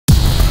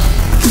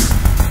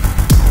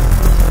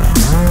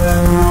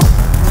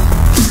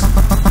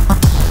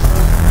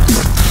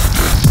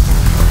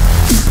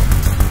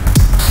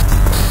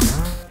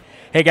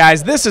Hey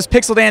guys, this is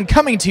Pixel Dan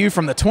coming to you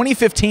from the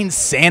 2015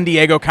 San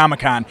Diego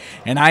Comic-Con,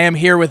 and I am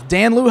here with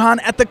Dan Lujan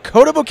at the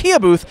Kotobukiya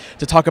booth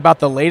to talk about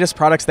the latest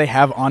products they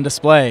have on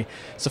display.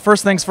 So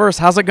first things first,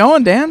 how's it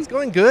going, Dan? It's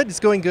going good. It's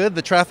going good.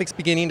 The traffic's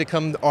beginning to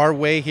come our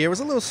way here. It was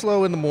a little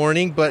slow in the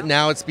morning, but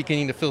now it's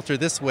beginning to filter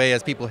this way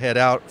as people head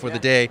out for the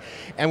day.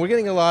 And we're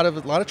getting a lot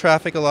of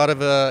traffic, a lot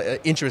of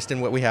interest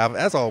in what we have,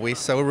 as always.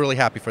 So we're really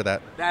happy for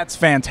that. That's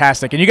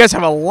fantastic. And you guys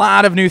have a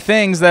lot of new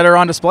things that are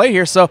on display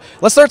here. So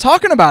let's start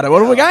talking about it.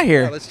 What do we got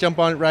here? Yeah, let's jump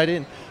on right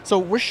in. So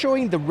we're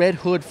showing the Red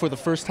Hood for the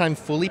first time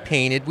fully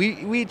painted.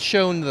 We'd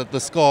shown the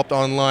sculpt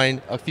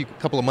online a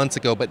couple of months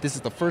ago, but this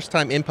is the first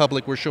time in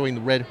public we're showing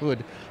the Red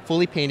Hood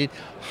fully painted,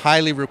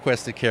 highly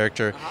requested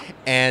character,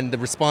 and the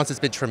response has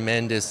been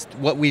tremendous.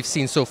 What we've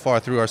seen so far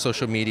through our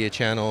social media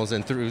channels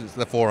and through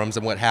the forums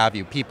and what have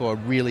you, people are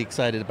really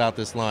excited about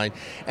this line.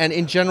 And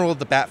in general,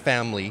 the Bat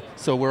family.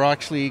 So we're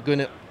actually going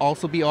to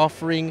also be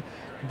offering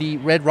the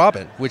Red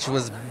Robin, which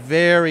was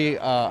very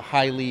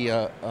highly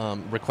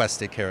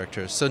requested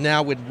characters. So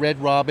now with Red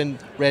Robin,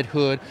 Red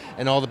Hood,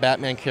 and all the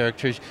Batman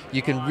characters,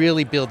 you can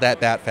really build that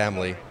Bat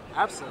family.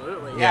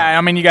 Absolutely. Yeah,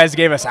 I mean, you guys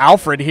gave us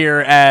Alfred here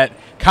at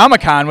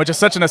Comic-Con, which is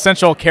such an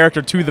essential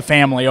character to the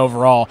family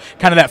overall,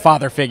 kind of that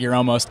father figure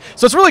almost.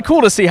 So it's really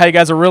cool to see how you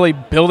guys are really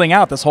building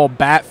out this whole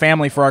Bat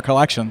family for our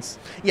collections.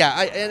 Yeah,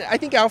 I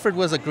think Alfred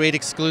was a great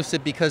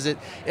exclusive because it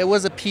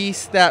was a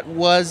piece that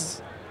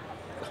was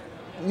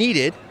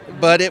needed,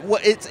 but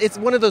it's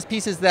one of those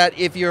pieces that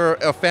if you're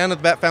a fan of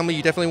the Bat family,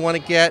 you definitely want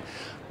to get,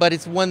 but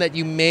it's one that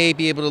you may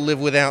be able to live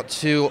without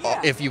too,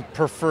 if you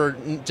prefer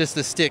just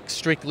to stick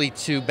strictly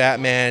to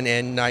Batman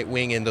and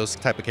Nightwing and those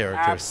type of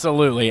characters.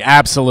 Absolutely,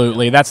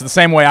 absolutely. That's the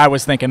same way I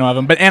was thinking of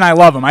him, and I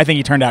love him. I think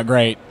he turned out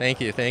great.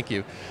 Thank you, thank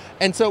you.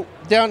 And so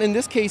down in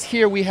this case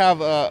here, we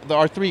have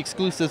our three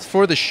exclusives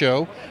for the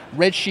show.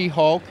 Red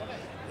She-Hulk.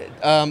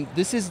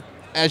 This is,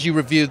 as you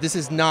reviewed, this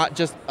is not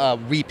just a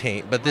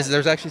repaint, but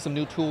there's actually some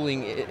new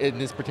tooling in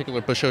this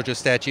particular Bashojo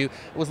statue.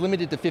 It was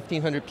limited to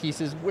 1,500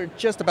 pieces. We're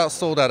just about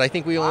sold out. I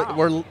think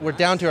we're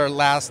down to our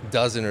last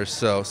dozen or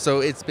so.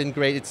 So it's been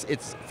great.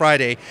 It's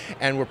Friday,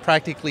 and we're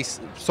practically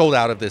sold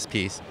out of this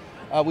piece.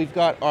 We've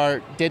got our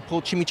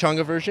Deadpool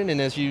Chimichanga version, and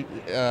as you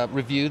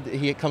reviewed,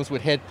 it comes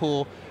with head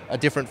pull, a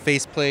different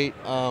faceplate,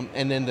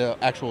 and then the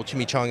actual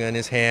chimichanga in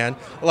his hand.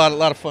 A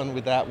lot of fun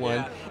with that one.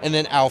 Yeah. And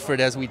then Alfred,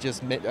 as we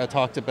just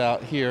talked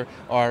about here,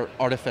 our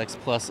Artifacts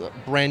Plus,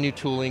 brand new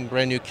tooling,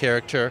 brand new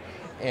character,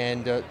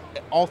 and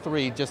all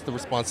three, just the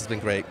response has been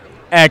great.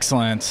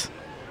 Excellent.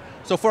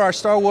 So for our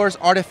Star Wars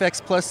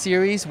Artifacts Plus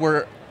series,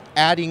 we're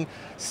adding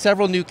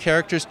several new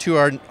characters to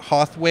our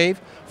Hoth wave.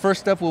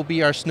 First up will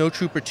be our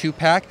Snowtrooper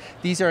 2-pack.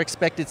 These are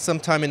expected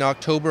sometime in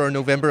October or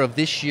November of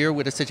this year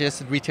with a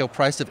suggested retail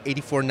price of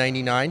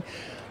 $84.99.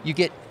 You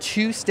get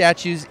 2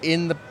 statues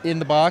in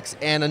the box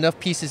and enough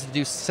pieces to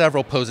do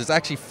several poses,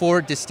 actually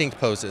 4 distinct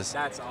poses.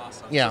 That's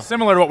awesome. Yeah. So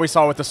similar to what we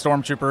saw with the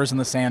Stormtroopers and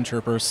the Sand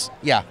Troopers.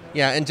 Yeah,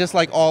 and just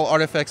like all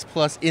Artifacts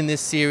Plus in this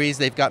series,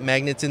 they've got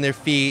magnets in their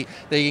feet.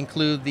 They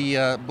include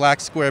the black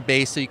square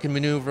base so you can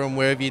maneuver them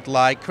wherever you'd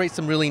like, create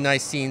some really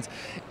nice scenes,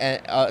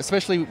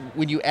 especially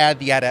when you add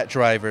the AT-AT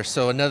driver.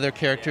 So another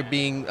character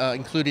being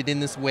included in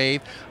this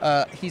wave.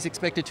 He's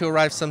expected to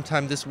arrive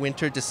sometime this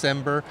winter,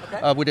 December,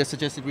 with a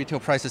suggested retail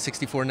price of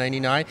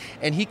 $64.99,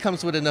 and he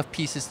comes with enough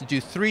pieces to do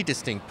 3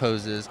 distinct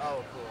poses.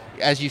 Oh, cool.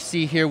 As you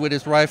see here with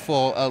his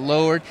rifle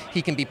lowered,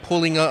 he can be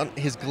pulling on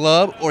his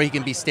glove or he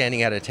can be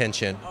standing at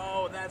attention.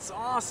 Oh, that's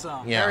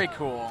awesome. Yeah. Very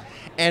cool.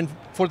 And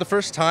for the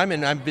first time,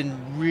 and I've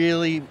been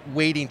really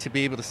waiting to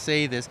be able to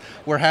say this,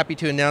 we're happy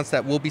to announce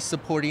that we'll be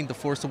supporting The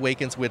Force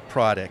Awakens with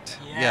product.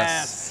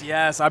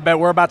 Yes. I bet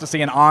we're about to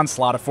see an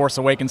onslaught of Force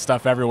Awakens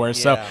stuff everywhere. Yeah.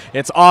 So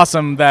it's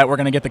awesome that we're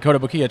going to get the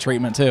Kotobukiya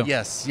treatment too.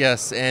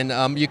 Yes.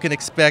 And you can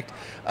expect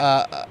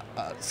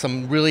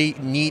some really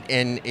neat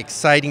and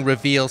exciting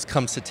reveals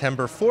come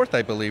September 4th,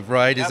 I believe,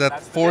 right? Yep, is that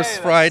Force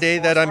Friday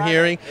that I'm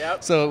hearing?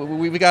 Yep. So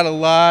we got a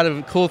lot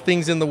of cool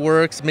things in the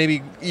works,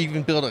 maybe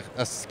even build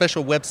a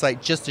special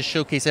website just to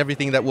showcase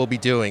everything that we'll be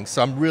doing.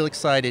 So I'm real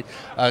excited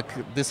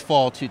this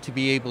fall to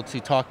be able to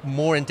talk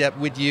more in depth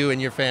with you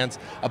and your fans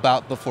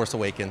about The Force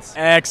Awakens.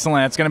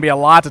 Excellent. It's going to be a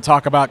lot to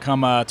talk about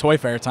come Toy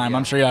Fair time. Yeah.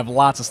 I'm sure you have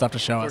lots of stuff to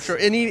show us. For sure.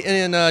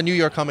 In New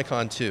York Comic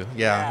Con too.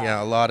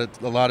 Yeah. A lot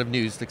of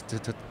news to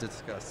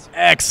discuss.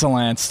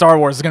 Excellent. Star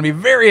Wars is going to be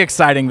very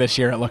exciting this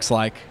year, it looks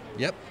like.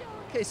 Yep.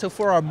 Okay, so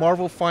for our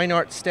Marvel Fine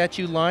Art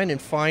statue line, and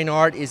Fine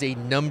Art is a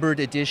numbered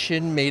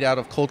edition made out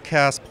of cold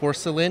cast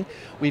porcelain.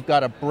 We've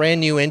got a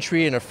brand new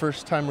entry and a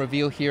first time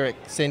reveal here at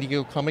San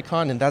Diego Comic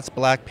Con, and that's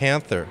Black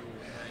Panther.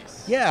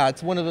 Yeah,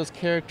 it's one of those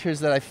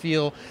characters that I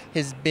feel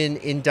has been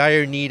in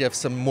dire need of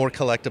some more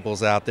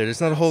collectibles out there.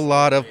 There's not a whole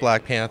lot of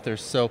Black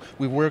Panthers, so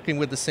we're working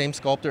with the same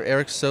sculptor,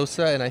 Eric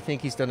Sosa, and I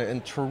think he's done a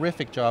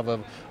terrific job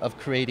of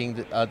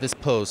creating this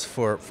pose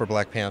for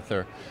Black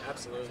Panther.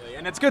 Absolutely,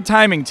 and it's good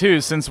timing too,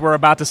 since we're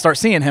about to start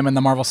seeing him in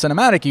the Marvel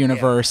Cinematic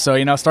Universe, so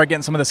start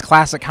getting some of this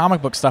classic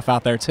comic book stuff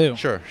out there too.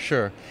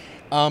 Sure.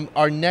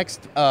 Our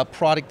next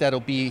product that'll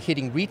be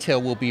hitting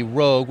retail will be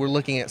Rogue. We're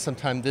looking at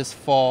sometime this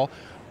fall.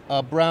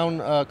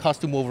 Brown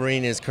Costume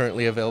Wolverine is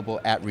currently available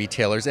at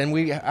retailers, and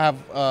we have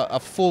a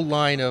full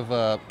line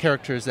of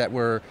characters that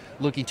we're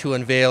looking to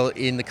unveil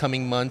in the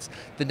coming months.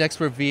 The next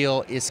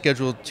reveal is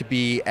scheduled to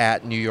be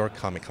at New York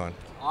Comic Con.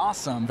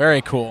 Awesome,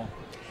 very cool.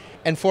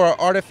 And for our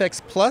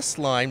Artifacts Plus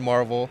line,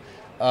 Marvel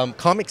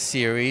comic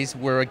series,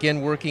 we're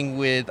again working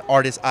with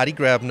artist Adi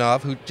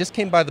Grabnov, who just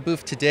came by the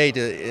booth today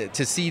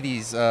to see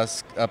these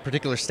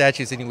particular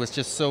statues, and he was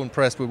just so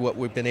impressed with what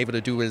we've been able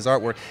to do with his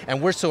artwork,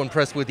 and we're so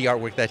impressed with the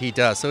artwork that he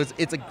does. So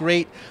it's a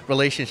great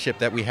relationship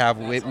that we have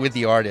with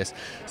the artist.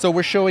 So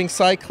we're showing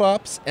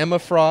Cyclops, Emma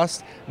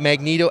Frost,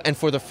 Magneto, and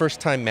for the first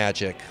time,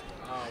 Magic.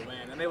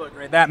 They look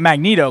great. That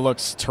Magneto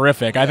looks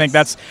terrific. Yes. I think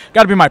that's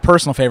got to be my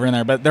personal favorite in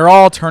there, but they're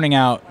all turning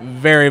out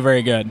very,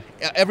 very good.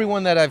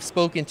 Everyone that I've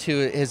spoken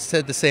to has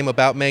said the same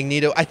about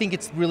Magneto. I think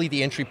it's really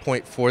the entry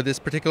point for this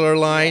particular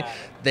line.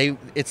 Yeah.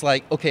 It's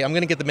like, okay, I'm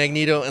going to get the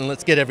Magneto and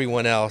let's get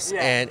everyone else.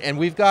 Yeah. And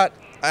we've got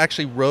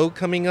actually Rogue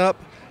coming up,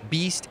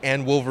 Beast,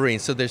 and Wolverine.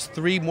 So there's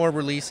 3 more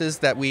releases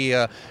that we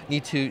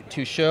need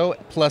to show,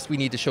 plus we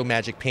need to show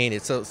Magic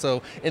Painted.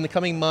 So in the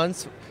coming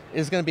months,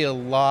 there's going to be a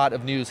lot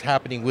of news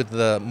happening with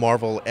the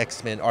Marvel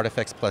X-Men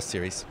Artifacts Plus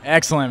series.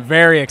 Excellent.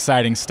 Very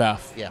exciting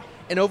stuff. Yeah.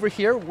 And over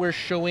here, we're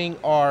showing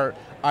our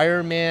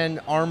Iron Man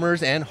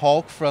armors and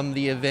Hulk from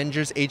the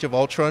Avengers Age of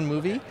Ultron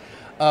movie.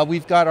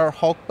 We've got our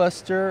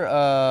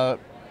Hulkbuster,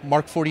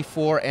 Mark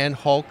 44, and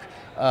Hulk.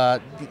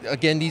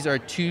 Again, these are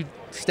 2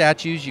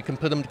 statues. You can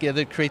put them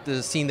together to create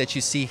the scene that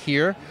you see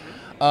here.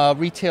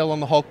 Retail on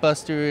the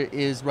Hulkbuster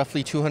is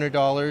roughly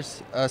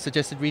 $200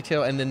 suggested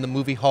retail, and then the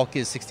movie Hulk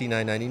is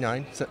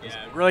 $69.99. So, yeah,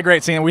 really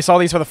great scene. We saw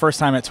these for the first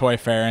time at Toy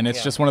Fair, and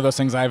it's just one of those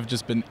things I've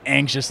just been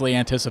anxiously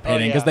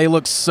anticipating because they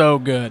look so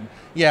good.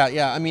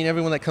 Yeah. I mean,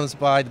 everyone that comes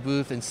by the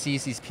booth and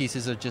sees these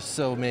pieces are just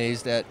so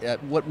amazed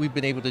at what we've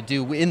been able to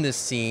do in this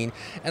scene,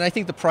 and I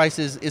think the price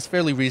is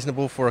fairly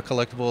reasonable for a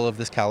collectible of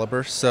this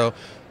caliber. So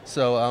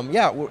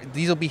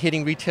these will be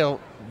hitting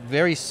retail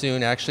very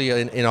soon, actually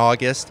in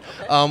August.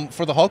 Okay.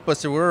 For the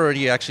Hulkbuster, we're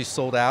already actually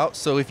sold out.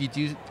 So if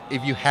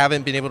you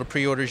haven't been able to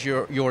pre-order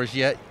yours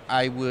yet,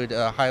 I would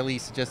highly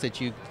suggest that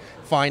you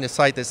find a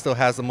site that still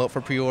has them up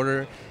for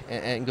pre-order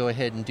and go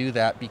ahead and do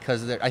that,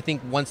 because I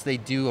think once they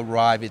do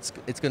arrive, it's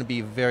going to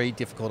be a very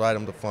difficult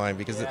item to find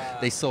because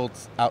they sold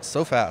out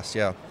so fast.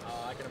 Yeah.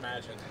 I can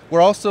imagine.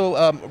 We're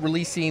also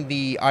releasing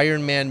the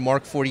Iron Man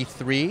Mark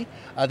 43.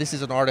 This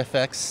is an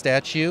Artifacts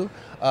statue.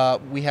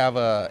 We have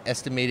an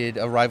estimated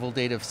arrival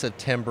date of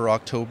September,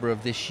 October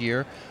of this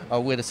year,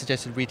 with a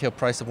suggested retail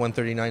price of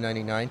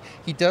 $139.99.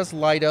 He does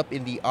light up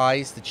in the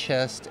eyes, the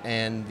chest,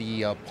 and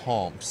the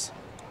palms.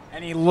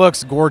 And he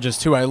looks gorgeous,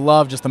 too. I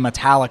love just the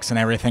metallics and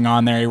everything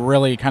on there. He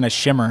really kind of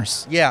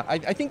shimmers. Yeah,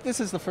 I think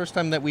this is the first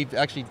time that we've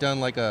actually done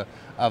like a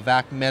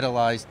vac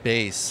metallized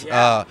base.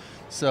 Yeah.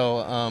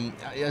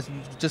 It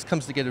just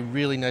comes to get a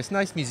really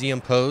nice museum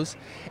pose.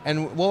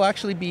 And we'll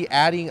actually be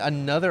adding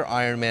another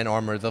Iron Man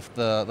armor,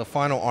 the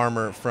final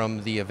armor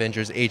from the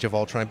Avengers Age of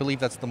Ultron. I believe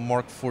that's the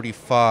Mark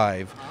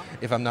 45,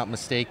 if I'm not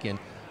mistaken.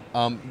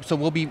 So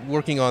we'll be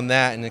working on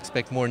that and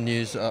expect more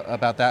news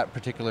about that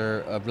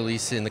particular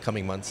release in the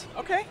coming months.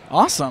 Okay,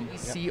 awesome.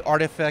 DC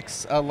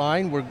Artifacts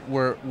line,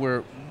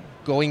 we're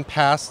going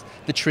past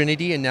the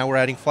Trinity, and now we're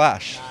adding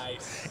Flash.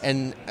 Nice.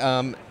 And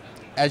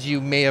as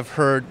you may have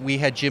heard, we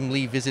had Jim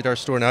Lee visit our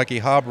store in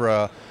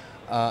Akihabara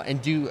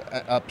and do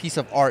a piece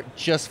of art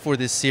just for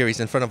this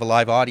series in front of a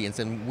live audience.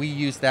 And we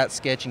used that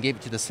sketch and gave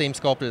it to the same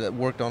sculptor that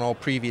worked on all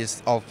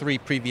 3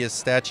 previous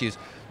statues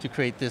to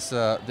create this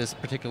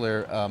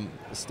particular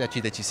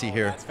statue that you see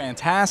here. That's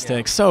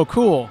fantastic. Yeah. So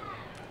cool.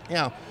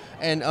 Yeah.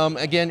 And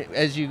again,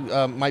 as you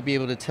might be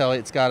able to tell,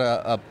 it's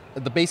got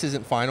the base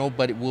isn't final,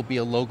 but it will be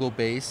a logo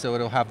base, so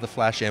it'll have the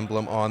Flash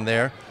emblem on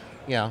there.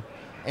 Yeah.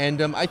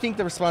 And I think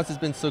the response has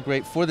been so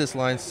great for this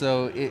line,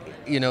 so it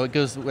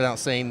goes without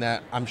saying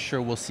that I'm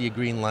sure we'll see a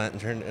Green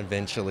Lantern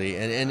eventually.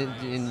 And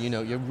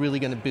you're really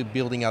going to be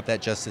building out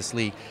that Justice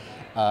League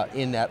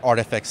in that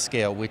artifact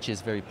scale, which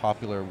is very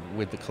popular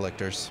with the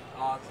collectors.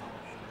 Awesome.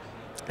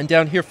 And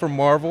down here for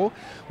Marvel,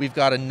 we've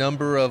got a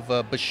number of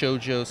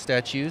Bashoujo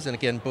statues. And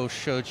again,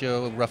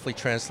 Bashoujo roughly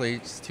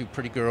translates to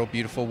pretty girl,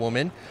 beautiful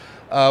woman.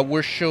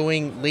 We're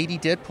showing Lady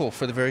Deadpool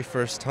for the very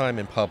first time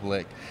in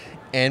public.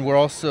 And we're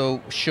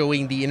also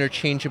showing the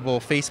interchangeable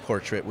face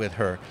portrait with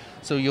her.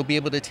 So you'll be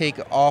able to take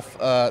off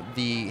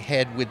the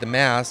head with the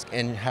mask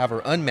and have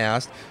her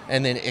unmasked,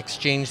 and then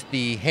exchange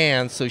the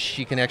hands so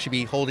she can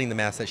actually be holding the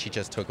mask that she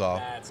just took off.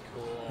 That's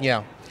cool.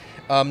 Yeah.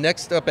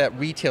 Next up at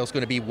retail is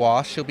going to be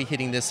Wash. She'll be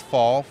hitting this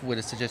fall with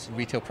a suggested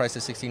retail price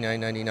of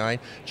 $69.99.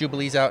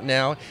 Jubilee's out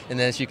now, and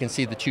then as you can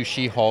see, the 2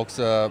 She-Hulks,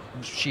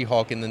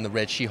 She-Hulk and then the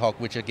Red She-Hulk,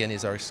 which again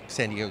is our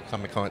San Diego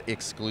Comic-Con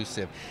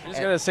exclusive. I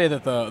just got to say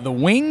that the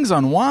wings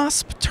on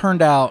Wasp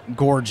turned out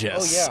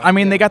gorgeous. Oh, yeah, I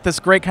mean, they got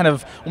this great kind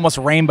of almost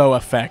rainbow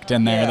effect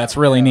in there that's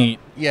really neat.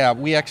 Yeah,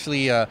 we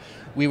actually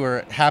we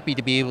were happy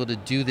to be able to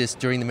do this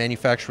during the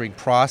manufacturing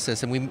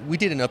process, and we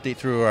did an update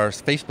through our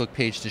Facebook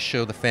page to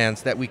show the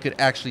fans that we could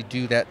actually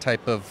do that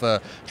type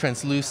of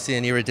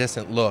translucent,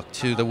 iridescent look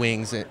to the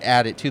wings and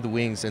add it to the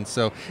wings, and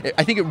so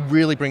I think it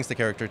really brings the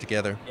character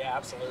together. Yeah,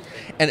 absolutely.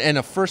 And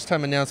a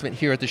first-time announcement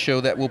here at the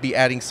show that we'll be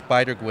adding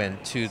Spider-Gwen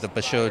to the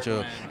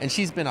Bashoujo, and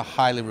she's been a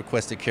highly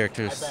requested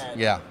character.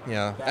 Yeah.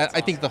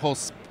 I think the whole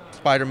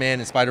Spider-Man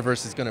and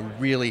Spider-Verse is going to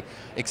really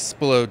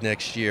explode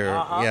next year.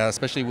 Yeah,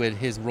 especially with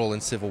his role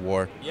in Civil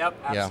War. Yep,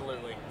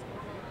 absolutely. Yeah.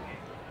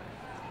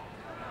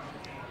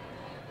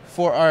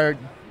 For our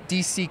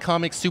DC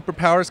Comics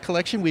Superpowers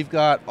collection, we've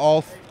got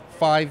all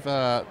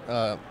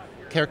 5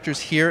 characters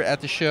here at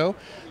the show.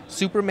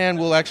 Superman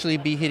will actually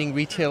be hitting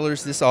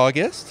retailers this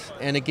August,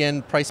 and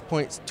again, price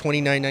point's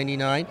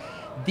 $29.99.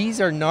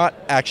 These are not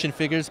action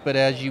figures, but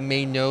as you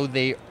may know,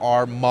 they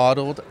are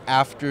modeled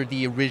after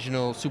the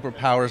original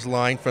Superpowers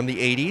line from the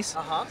 80s.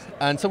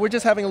 And so we're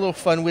just having a little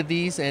fun with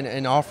these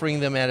and offering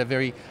them at a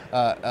very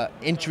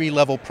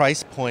entry-level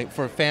price point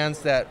for fans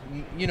that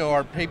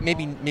are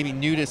maybe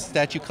new to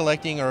statue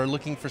collecting or are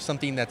looking for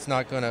something that's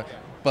not going to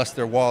bust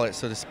their wallet,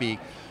 so to speak.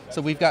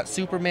 So we've got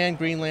Superman,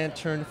 Green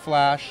Lantern,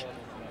 Flash,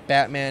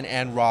 Batman,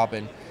 and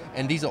Robin.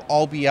 And these will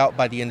all be out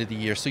by the end of the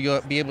year. So you'll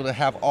be able to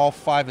have all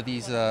 5 of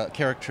these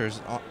characters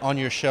on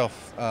your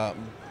shelf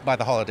by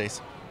the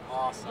holidays.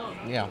 Awesome.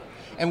 Yeah.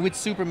 And with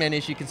Superman,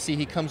 as you can see,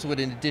 he comes with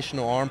an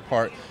additional arm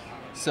part.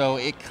 So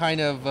it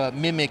kind of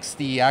mimics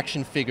the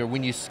action figure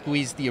when you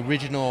squeeze the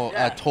original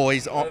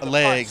toy's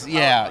legs.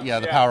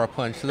 The power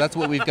punch. So that's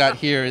what we've got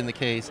here in the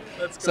case.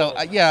 That's cool. So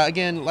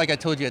again, like I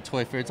told you at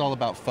Toy Fair, it's all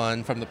about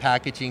fun, from the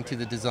packaging to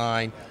the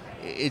design.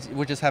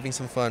 We're just having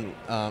some fun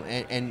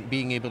and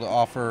being able to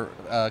offer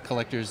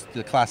collectors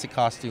the classic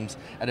costumes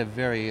at a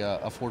very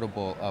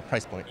affordable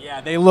price point.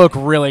 Yeah, they look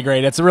really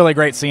great. It's a really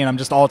great seeing them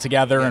just all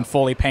together and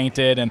fully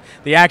painted, and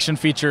the action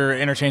feature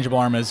interchangeable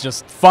armor is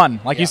just fun.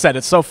 Like you said,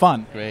 it's so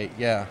fun. Great,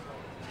 yeah.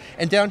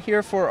 And down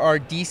here for our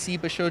DC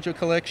Bashoujo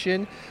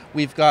collection,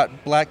 we've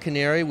got Black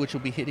Canary, which will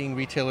be hitting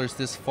retailers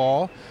this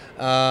fall,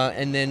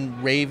 and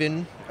then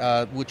Raven,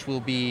 which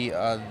will be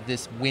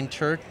this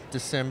winter,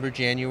 December,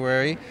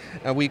 January.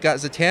 We've got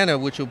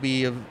Zatanna, which will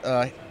be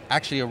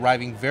actually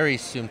arriving very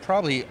soon,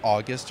 probably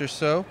August or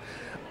so.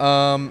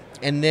 And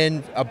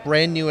then a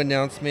brand new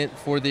announcement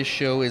for this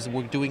show is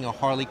we're doing a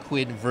Harley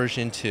Quinn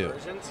version 2.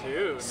 Version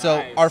 2, So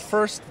nice. our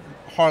first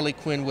Harley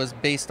Quinn was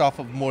based off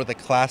of more the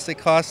classic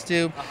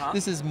costume.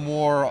 This is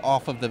more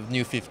off of the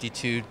new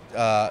 52,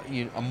 a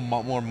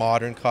more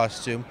modern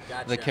costume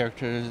the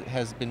character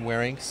has been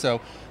wearing.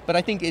 So, but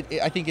I think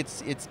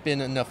it's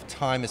been enough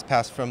time has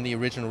passed from the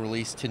original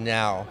release to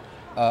now,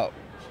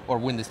 or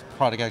when this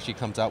product actually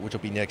comes out, which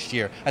will be next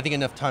year. I think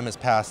enough time has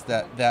passed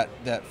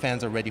that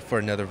fans are ready for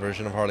another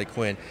version of Harley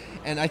Quinn.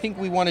 And I think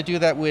we want to do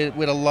that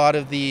with a lot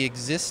of the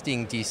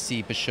existing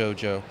DC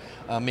Bashoujo.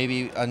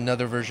 Maybe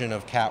another version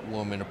of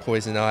Catwoman or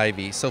Poison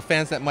Ivy. So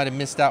fans that might have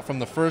missed out from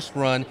the first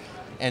run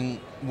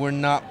and we're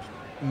not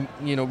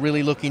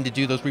really looking to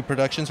do those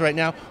reproductions right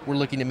now, we're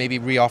looking to maybe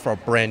reoffer a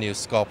brand new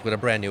sculpt with a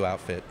brand new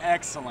outfit.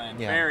 Excellent.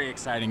 Yeah. Very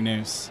exciting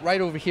news. Right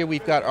over here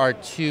we've got our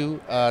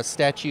 2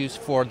 statues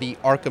for the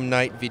Arkham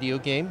Knight video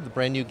game, the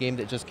brand new game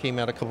that just came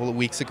out a couple of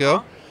weeks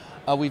ago.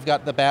 We've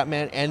got the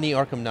Batman and the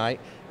Arkham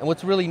Knight. And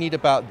what's really neat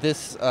about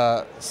this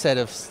set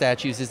of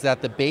statues is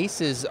that the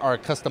bases are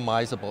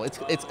customizable.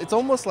 It's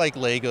almost like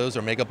Legos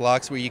or Mega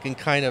Blocks, where you can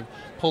kind of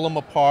pull them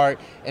apart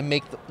and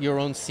make your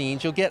own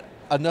scenes. You'll get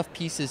enough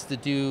pieces to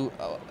do,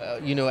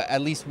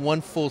 at least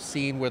one full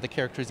scene where the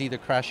character is either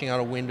crashing out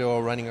a window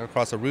or running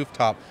across a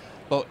rooftop.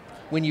 But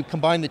when you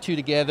combine the 2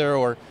 together,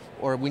 or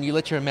when you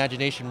let your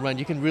imagination run,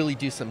 you can really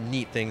do some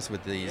neat things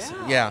with these.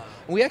 Yeah.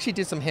 We actually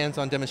did some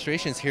hands-on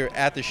demonstrations here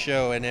at the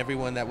show, and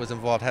everyone that was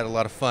involved had a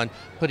lot of fun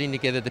putting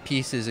together the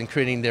pieces and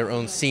creating their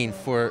own scene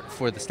for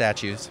the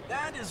statues.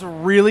 That is a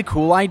really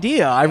cool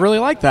idea. I really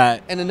like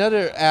that. And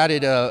another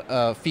added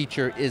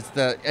feature is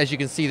that, as you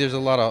can see, there's a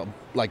lot of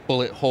like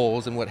bullet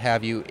holes and what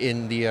have you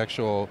in the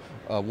actual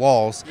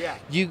walls.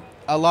 Yeah.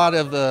 A lot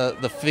of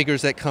the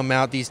figures that come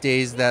out these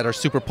days that are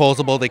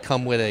superposable, they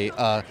come with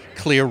a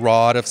clear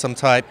rod of some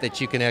type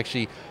that you can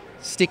actually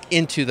stick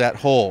into that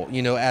hole,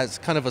 as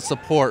kind of a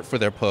support for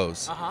their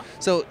pose.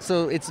 So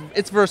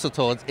it's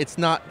versatile. It's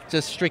not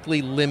just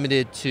strictly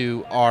limited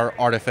to our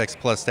Artifacts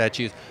Plus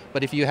statues,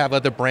 but if you have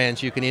other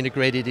brands, you can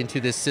integrate it into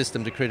this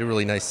system to create a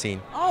really nice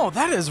scene. Oh,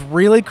 that is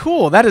really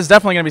cool. That is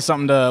definitely going to be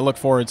something to look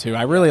forward to.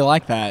 I really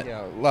like that.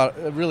 Yeah,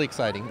 really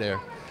exciting there.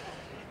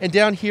 And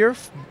down here,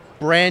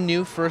 brand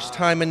new first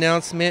time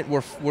announcement.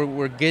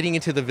 We're getting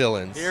into the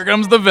villains. Here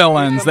comes the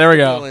villains. There we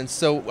go. Villains.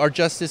 So our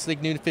Justice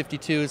League New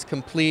 52 is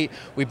complete.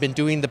 We've been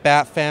doing the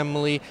Bat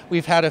family.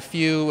 We've had a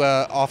few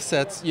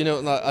offsets,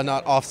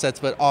 not offsets,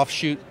 but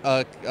offshoot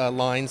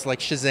lines like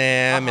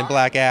Shazam and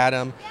Black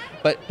Adam.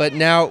 But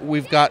now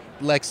we've got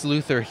Lex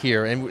Luthor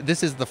here, and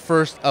this is the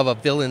first of a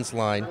villains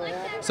line.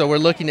 So we're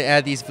looking to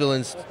add these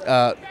villains,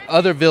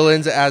 other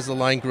villains, as the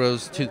line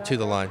grows to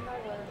the line.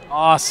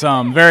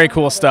 Awesome. Very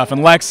cool stuff.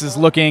 And Lex is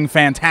looking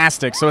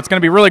fantastic. So it's going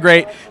to be really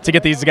great to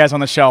get these guys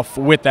on the shelf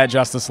with that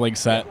Justice League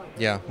set.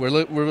 Yeah,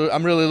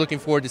 I'm really looking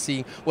forward to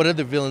seeing what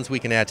other villains we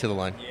can add to the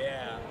line.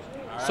 Yeah.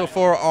 So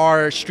for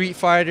our Street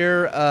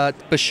Fighter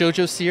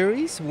Bashoujo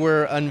series,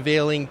 we're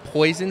unveiling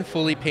Poison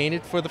fully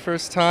painted for the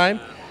first time.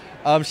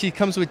 She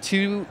comes with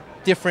 2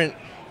 different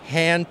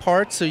hand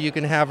parts, so you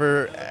can have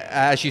her,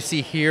 as you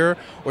see here,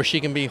 or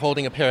she can be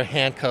holding a pair of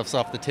handcuffs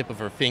off the tip of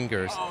her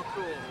fingers. Oh,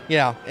 cool.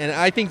 Yeah, and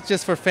I think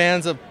just for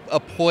fans of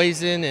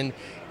Poison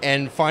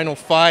and Final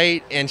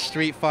Fight and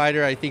Street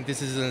Fighter, I think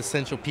this is an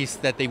essential piece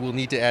that they will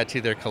need to add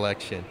to their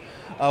collection.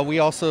 We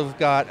also have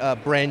got a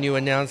brand new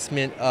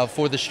announcement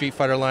for the Street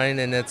Fighter line,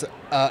 and it's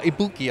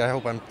Ibuki. I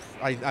hope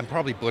I'm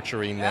probably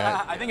butchering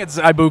that. I think it's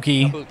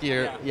Ibuki.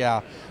 Ibuki,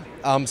 yeah.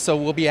 So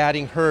we'll be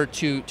adding her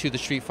to the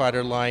Street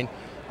Fighter line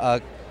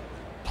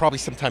probably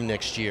sometime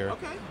next year.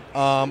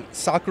 Okay.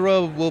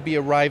 Sakura will be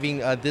arriving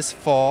this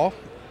fall.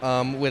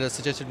 With a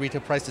suggested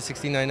retail price of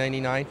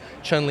 $69.99.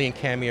 Chun-Li and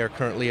Cammy are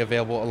currently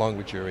available along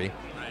with Juri.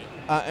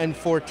 Right. And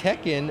for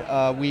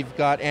Tekken, we've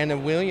got Anna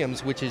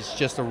Williams, which has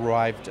just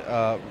arrived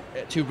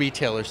to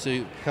retailers,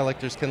 so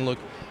collectors can look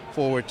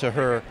forward to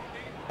her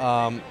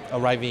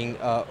arriving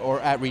or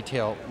at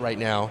retail right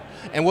now.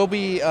 And we'll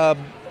be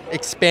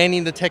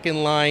expanding the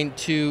Tekken line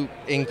to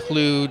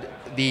include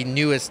the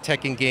newest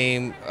Tekken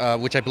game,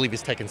 which I believe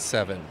is Tekken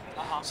 7.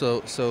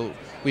 So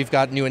we've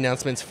got new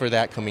announcements for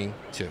that coming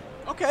too.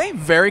 Okay,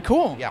 very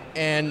cool. Yeah,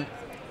 and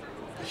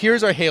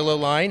here's our Halo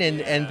line,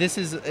 and this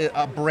is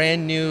a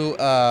brand new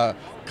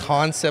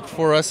concept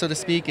for us, so to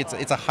speak.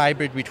 It's a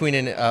hybrid between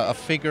a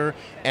figure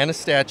and a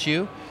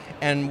statue.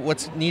 And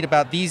what's neat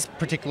about these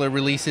particular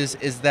releases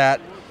is that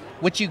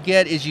what you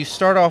get is you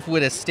start off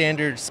with a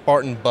standard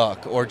Spartan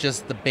buck or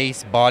just the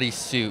base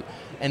bodysuit,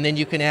 and then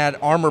you can add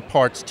armor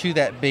parts to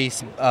that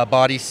base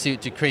bodysuit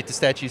to create the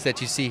statues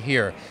that you see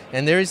here.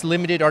 And there is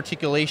limited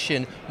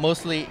articulation,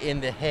 mostly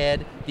in the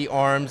head, the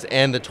arms,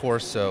 and the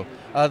torso.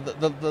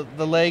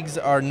 The legs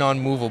are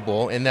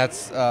non-movable, and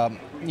that's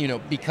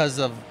because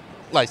of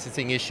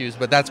licensing issues,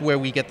 but that's where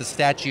we get the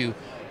statue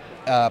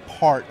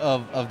part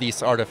of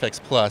these Artifacts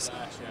Plus.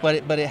 But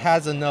it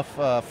has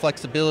enough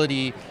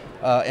flexibility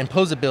and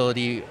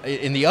posability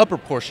in the upper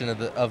portion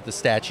of the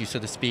statue, so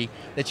to speak,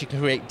 that you can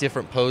create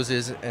different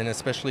poses, and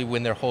especially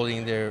when they're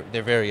holding their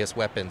various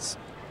weapons.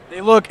 They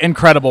look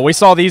incredible. We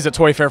saw these at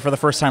Toy Fair for the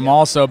first time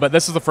also, but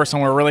this is the first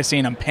time we're really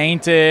seeing them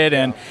painted,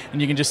 and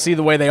you can just see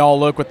the way they all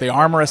look with the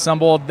armor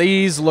assembled.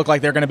 These look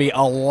like they're going to be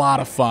a lot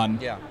of fun.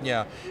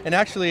 Yeah. And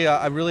actually,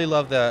 I really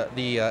love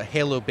the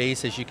Halo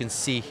base, as you can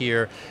see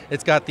here.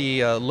 It's got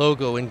the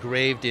logo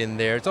engraved in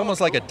there. It's almost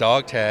like a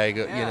dog tag,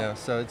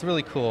 so it's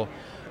really cool.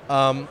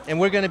 And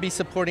we're going to be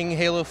supporting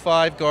Halo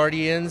 5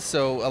 Guardians,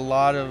 so a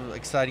lot of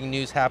exciting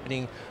news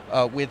happening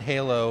with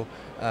Halo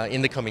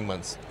in the coming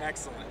months.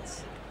 Excellent.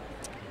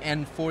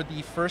 And for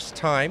the first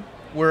time,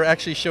 we're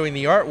actually showing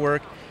the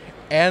artwork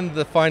and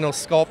the final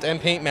sculpt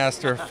and paint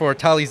master for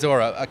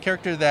Talizora, a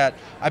character that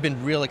I've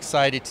been real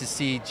excited to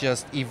see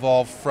just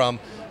evolve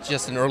from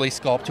just an early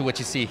sculpt to what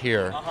you see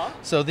here.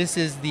 So this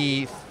is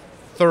the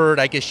third,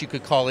 I guess you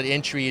could call it,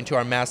 entry into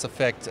our Mass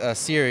Effect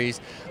series.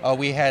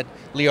 We had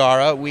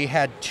Liara, we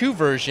had 2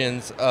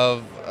 versions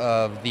of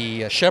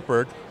the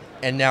Shepherd,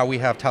 and now we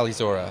have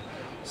Talizora.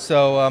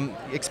 So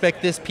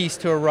expect this piece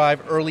to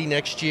arrive early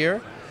next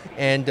year,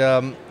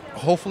 and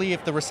hopefully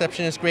if the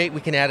reception is great,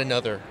 we can add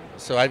another.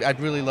 So I'd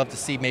really love to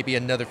see maybe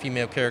another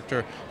female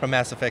character from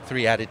Mass Effect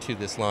 3 added to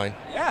this line.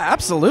 Yeah,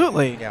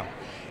 absolutely. Yeah.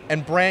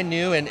 And brand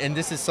new, and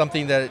this is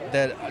something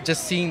that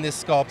just seeing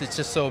this sculpt, it's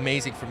just so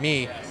amazing for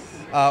me.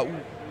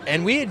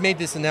 And we had made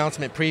this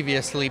announcement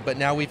previously, but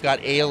now we've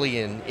got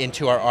Alien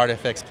into our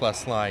Artifacts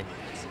Plus line.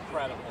 It's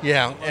incredible.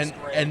 Yeah,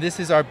 and this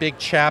is our big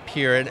chap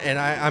here, and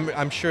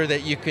I'm sure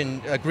that you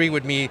can agree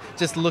with me,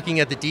 just looking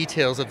at the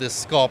details of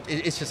this sculpt,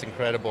 it's just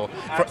incredible.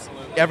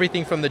 Absolutely.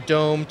 Everything from the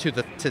dome to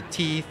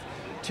teeth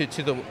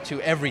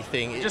to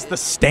everything. Just the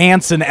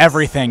stance and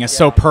everything is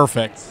so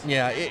perfect.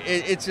 Yeah,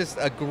 it's just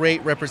a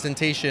great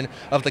representation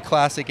of the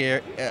classic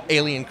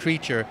alien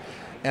creature,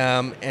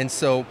 and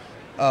so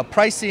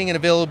pricing and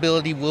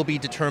availability will be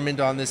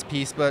determined on this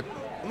piece, but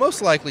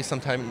most likely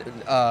sometime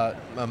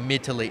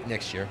mid to late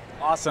next year.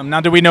 Awesome. Now,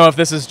 do we know if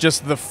this is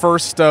just the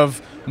first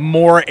of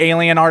more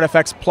Alien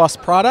Artifacts Plus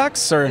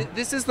products, or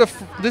this is the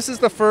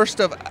first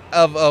of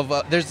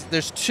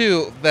there's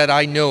 2 that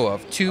I know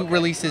of, 2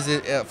 releases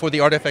for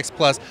the Artifacts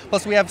Plus.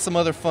 Plus, we have some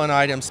other fun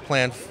items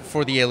planned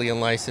for the Alien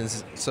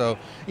license. So,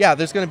 yeah,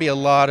 there's going to be a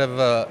lot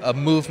of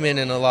movement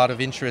and a lot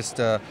of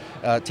interest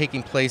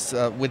taking place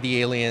with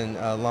the Alien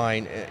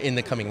line in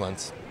the coming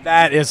months.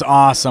 That is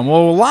awesome.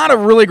 Well, a lot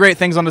of really great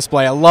things on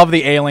display. I love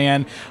the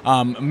Alien.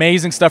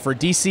 Amazing stuff for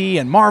DC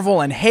and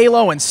Marvel and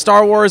Halo and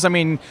Star Wars. I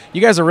mean, you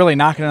guys are really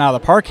knocking it out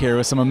of the park here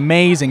with some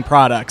amazing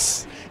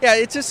products. Yeah,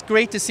 it's just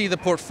great to see the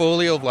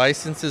portfolio of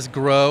licenses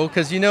grow,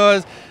 because,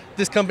 as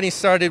this company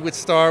started with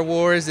Star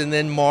Wars, and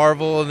then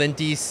Marvel, and then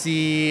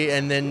DC,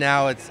 and then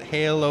now it's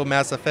Halo,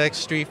 Mass Effect,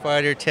 Street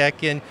Fighter,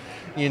 Tekken.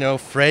 you know,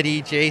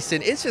 Freddy,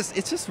 Jason. It's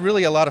just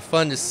really a lot of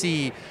fun to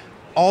see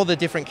all the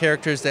different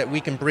characters that we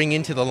can bring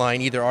into the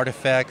line, either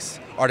Artifacts,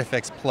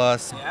 Artifacts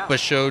Plus,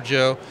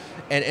 Bashojo,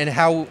 and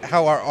how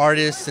our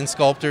artists and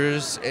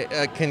sculptors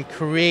can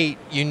create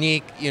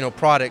unique, you know,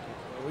 product,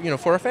 you know,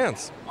 for our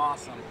fans.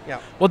 Awesome. Yeah.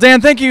 Well,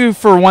 Dan, thank you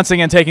for once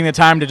again taking the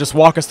time to just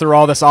walk us through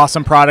all this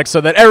awesome product so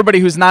that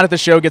everybody who's not at the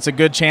show gets a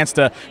good chance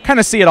to kind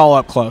of see it all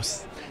up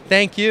close.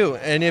 Thank you.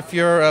 And if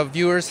your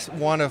viewers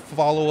want to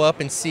follow up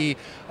and see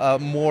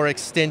more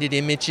extended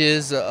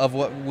images of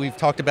what we've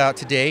talked about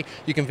today,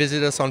 you can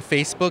visit us on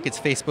Facebook. It's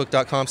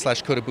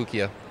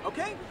facebook.com/Kotobukiya.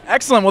 Okay.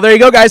 Excellent. Well, there you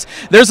go, guys.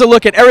 There's a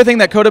look at everything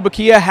that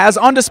Kotobukiya has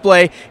on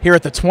display here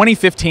at the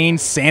 2015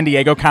 San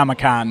Diego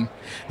Comic-Con.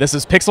 This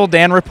is Pixel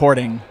Dan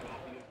reporting.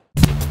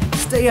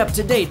 Stay up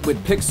to date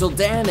with Pixel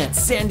Dan at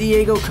San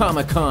Diego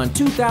Comic-Con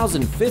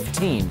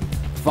 2015.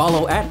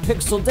 Follow at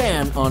Pixel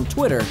Dan on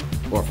Twitter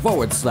or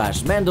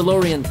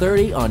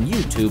 /Mandalorian30 on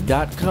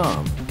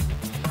YouTube.com.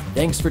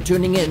 Thanks for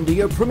tuning in to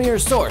your premier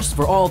source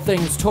for all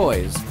things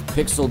toys,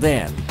 Pixel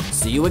Dan.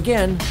 See you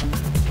again.